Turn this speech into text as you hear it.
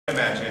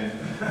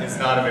is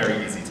not a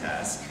very easy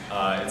task.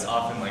 It's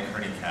often like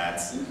herding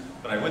cats,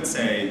 but I would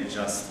say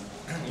just,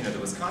 the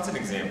Wisconsin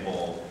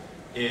example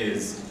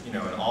is, in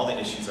all the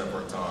issues I've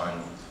worked on,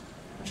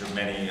 which are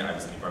many, I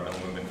was in the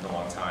environmental movement for a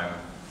long time,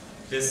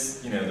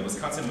 this, the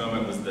Wisconsin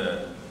moment was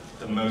the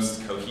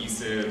most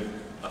cohesive,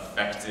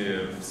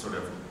 effective, sort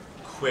of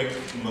quick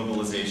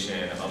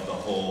mobilization of the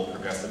whole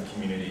progressive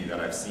community that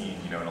I've seen,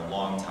 in a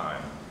long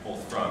time,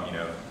 both from,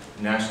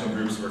 national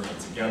groups working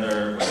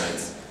together, whether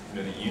it's,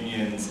 the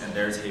unions and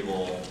their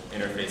table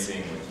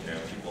interfacing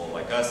with, people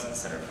like us at the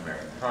Center for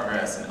American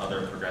Progress and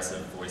other progressive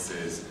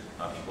voices,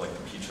 people like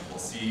the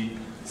PCCC,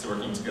 so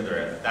working together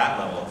at that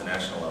level, at the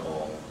national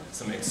level,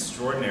 some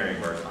extraordinary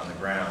work on the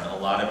ground, a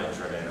lot of it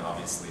driven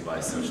obviously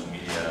by social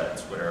media,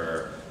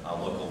 Twitter,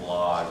 local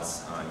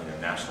blogs,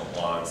 national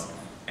blogs,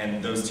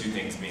 and those two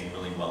things being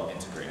really well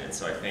integrated.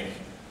 So I think,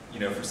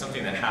 for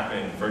something that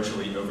happened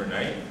virtually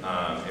overnight,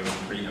 it was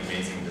a pretty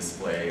amazing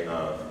display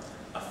of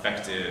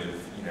effective,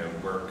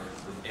 work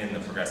within the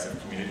progressive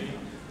community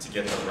to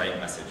get the right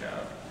message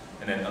out.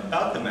 And then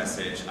about the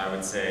message, I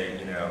would say,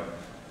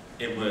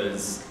 it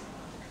was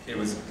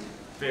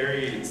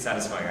very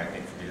satisfying, I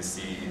think, for me to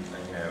see,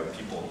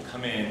 people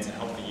come in to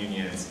help the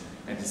unions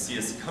and to see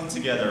us come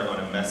together on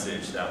a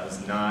message that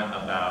was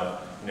not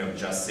about,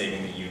 just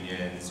saving the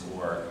unions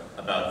or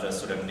about the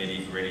sort of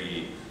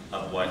nitty-gritty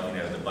of what,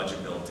 the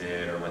budget bill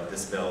did or what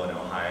this bill in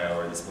Ohio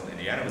or this bill in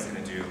Indiana was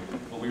going to do.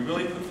 But we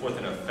really put forth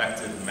an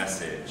effective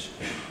message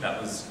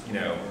that was,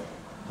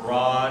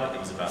 broad. It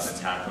was about an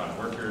attack on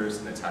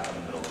workers, an attack on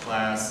the middle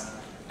class,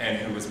 and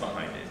who was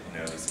behind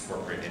it, these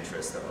corporate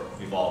interests that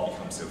we've all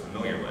become so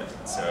familiar with.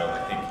 And so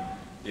I think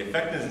the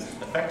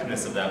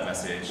effectiveness of that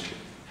message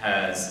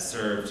has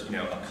served,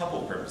 a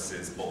couple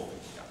purposes. Both,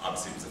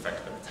 obviously, it was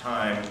effective at the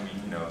time.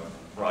 We,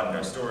 broadened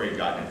our story,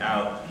 gotten it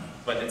out,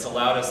 but it's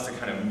allowed us to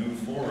kind of move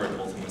forward,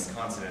 both in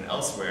Wisconsin and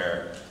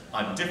elsewhere,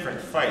 on different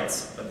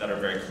fights, but that are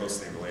very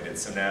closely related.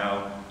 So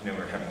now,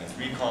 we're having these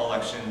recall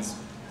elections.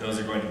 Those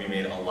are going to be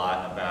made a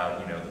lot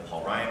about, the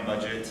Paul Ryan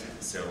budget.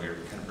 So we're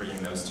kind of bringing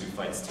those two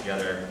fights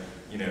together.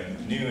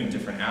 New and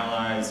different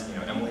allies.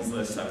 Emily's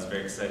List, I was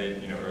very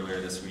excited, earlier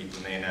this week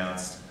when they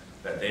announced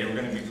that they were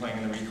going to be playing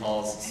in the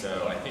recalls.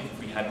 So I think if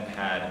we hadn't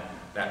had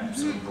that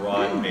sort of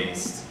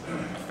broad-based,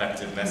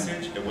 effective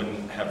message, it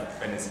wouldn't have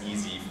been as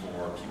easy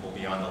for people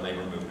beyond the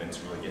labor movement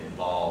to really get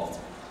involved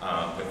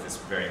with this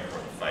very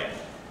important fight.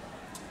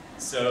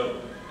 So,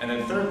 and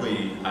then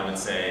thirdly, I would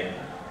say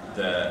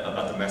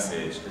about the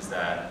message is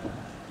that,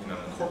 the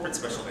corporate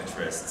special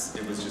interests,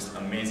 it was just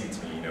amazing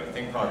to me.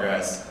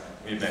 ThinkProgress,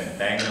 we've been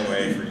banging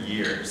away for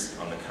years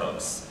on the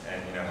coast,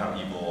 and how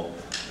evil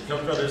the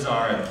Koch brothers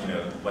are,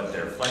 and what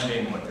they're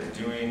funding, what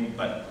they're doing.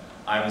 But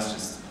I was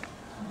just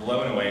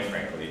blown away,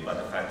 frankly, by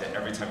the fact that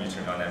every time you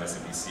turned on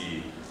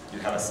MSNBC,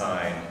 you'd have a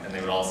sign, and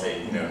they would all say,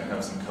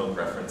 have some Koch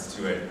reference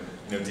to it.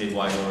 Dave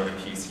Weigel wrote a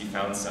piece. He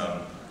found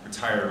some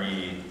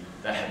retiree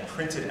that had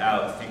printed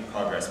out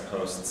ThinkProgress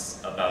posts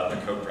about the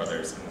Koch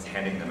brothers and was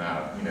handing them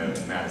out, in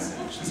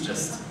Madison, which is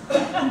just,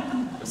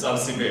 it's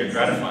obviously very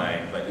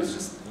gratifying, but it's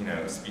just,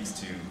 speaks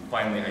to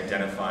finally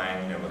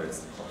identifying, whether it's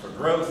the Club for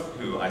Growth,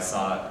 who I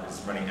saw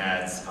was running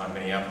ads on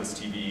Minneapolis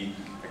TV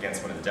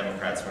against one of the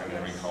Democrats running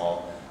the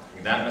recall,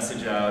 getting that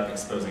message out,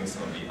 exposing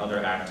some of the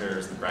other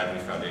actors, the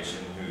Bradley Foundation,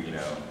 who,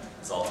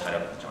 is all tied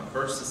up with the John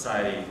Birch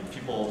Society,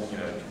 people,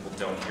 people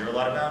don't hear a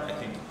lot about. I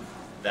think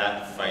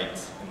that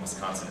fight in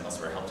Wisconsin and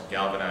elsewhere helped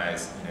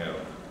galvanize,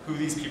 who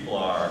these people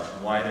are,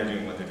 why they're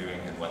doing what they're doing,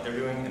 and what they're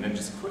doing. And then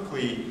just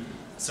quickly,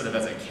 sort of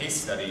as a case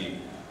study,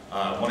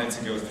 wanted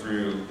to go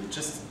through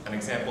just an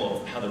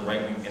example of how the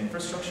right-wing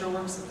infrastructure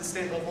works at the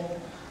state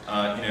level.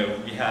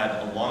 We had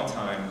a long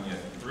time,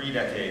 3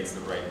 decades,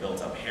 the right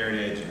built up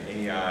heritage and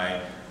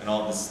AEI and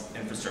all this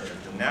infrastructure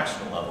at the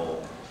national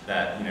level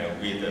that,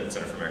 we at the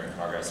Center for American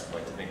Progress would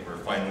like to think we're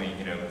finally,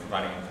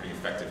 providing a pretty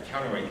effective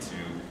counterweight to.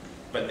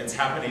 But it's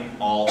happening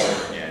all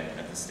over again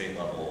at the state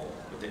level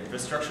with the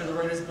infrastructure the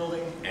right is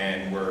building,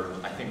 and we're,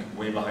 I think,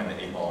 way behind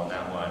the 8 ball on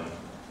that one.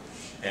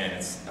 And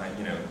it's,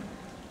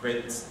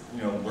 great,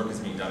 work is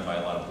being done by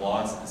a lot of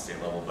blogs at the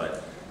state level,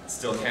 but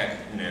still can't,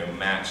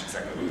 match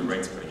exactly what the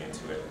right's putting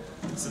into it.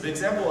 So the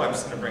example I'm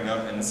just going to bring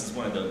up, and this is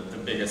one of the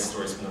biggest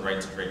stories from the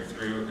right to break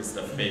through, is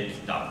the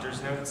fake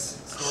doctor's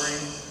notes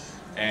story.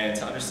 And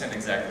to understand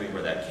exactly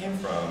where that came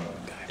from,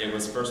 it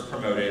was first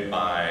promoted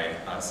by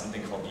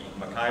something called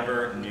the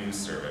MacIver News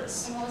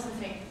Service. And what was the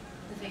fake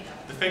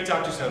doctor? The fake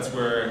doctor's notes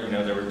were,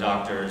 there were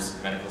doctors,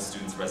 medical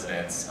students,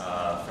 residents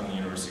from the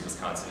University of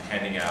Wisconsin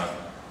handing out,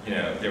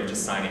 they were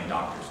just signing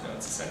doctor's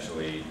notes,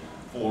 essentially,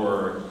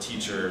 for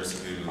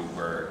teachers who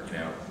were,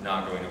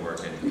 not going to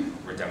work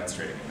and were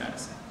demonstrating in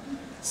medicine.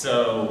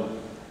 So,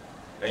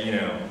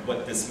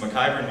 what this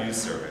MacIver News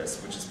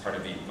Service, which is part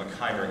of the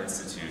MacIver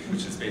Institute,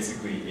 which is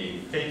basically a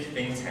fake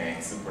think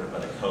tank supported by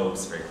the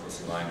Kochs, very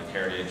closely aligned with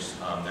Heritage.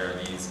 There are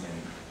these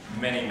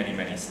in many, many,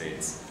 many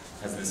states.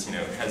 Has this,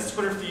 has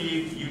Twitter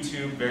feed,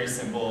 YouTube, very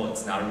simple.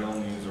 It's not a real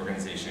news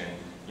organization.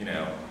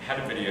 Had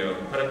a video,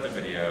 put up the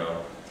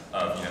video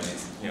of,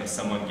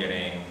 someone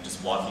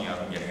just walking up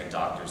and getting a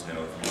doctor's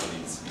note from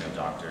these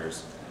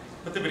doctors,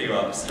 put the video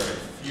up, started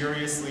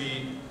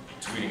furiously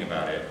tweeting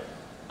about it.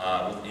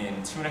 Within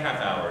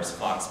 2.5 hours,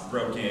 Fox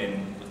broke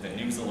in with a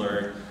news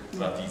alert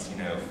about these,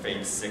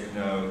 fake sick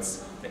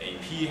notes. The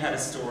AP had a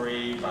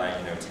story by,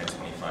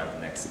 10:25 the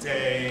next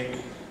day.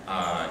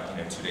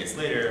 2 days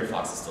later,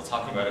 Fox is still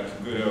talking about it.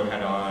 Kabuto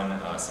had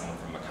on someone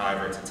from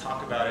MacIver to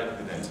talk about it,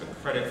 who then took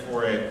credit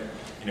for it.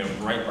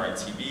 Breitbart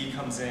TV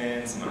comes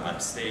in, someone out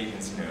of state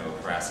is,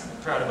 harassing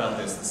the crowd about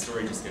this. The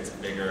story just gets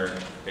bigger,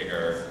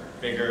 bigger,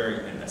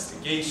 bigger.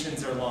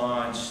 Investigations are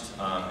launched,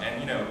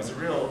 and it was a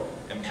real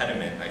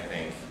impediment, I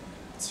think,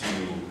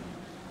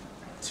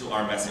 to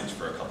our message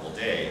for a couple of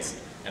days.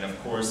 And of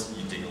course,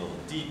 you dig a little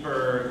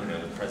deeper.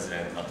 The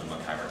president of the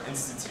MacIver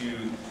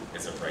Institute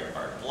is a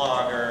Breitbart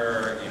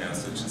blogger.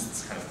 So it's just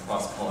this kind of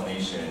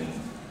cross-pollination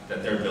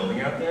that they're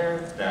building out there.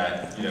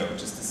 That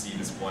just to see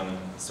this one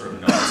sort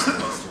of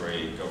non-single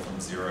story go from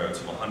 0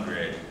 to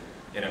 100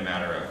 in a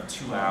matter of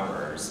 2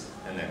 hours,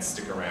 and then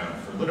stick around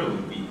for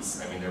literally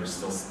weeks. I mean, there was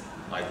still,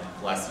 I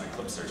last did a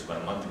clip search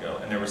about a month ago,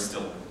 and there were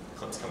still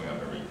clips coming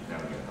up every now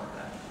and again about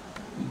that.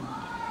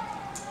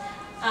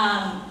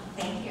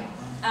 Thank you.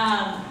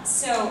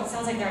 So it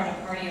sounds like they're on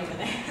a party over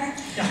there.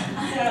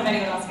 I don't know if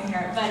anyone else can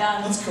hear it, but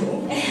that's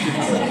cool.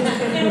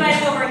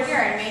 invite them over here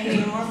and make it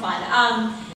even more fun.